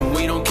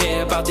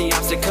about the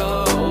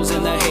obstacles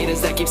and the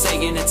haters that keep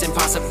saying it's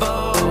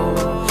impossible.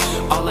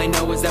 All I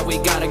know is that we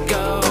gotta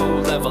go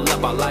level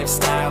up our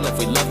lifestyle if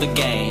we love the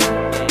game.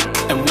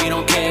 And we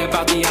don't care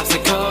about the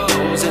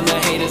obstacles and the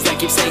haters that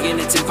keep saying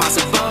it's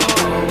impossible.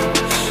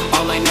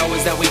 All I know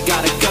is that we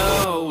gotta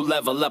go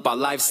level up our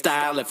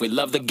lifestyle if we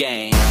love the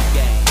game.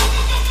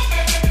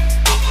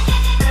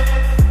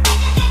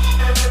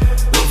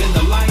 Living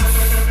the life,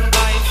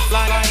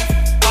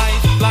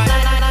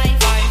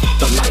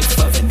 the life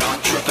of an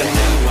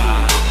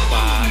entrepreneur.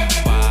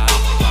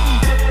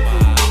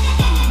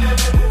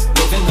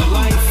 Living the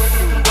life,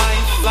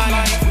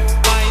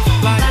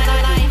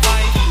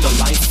 the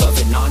life of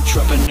an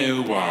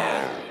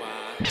entrepreneur.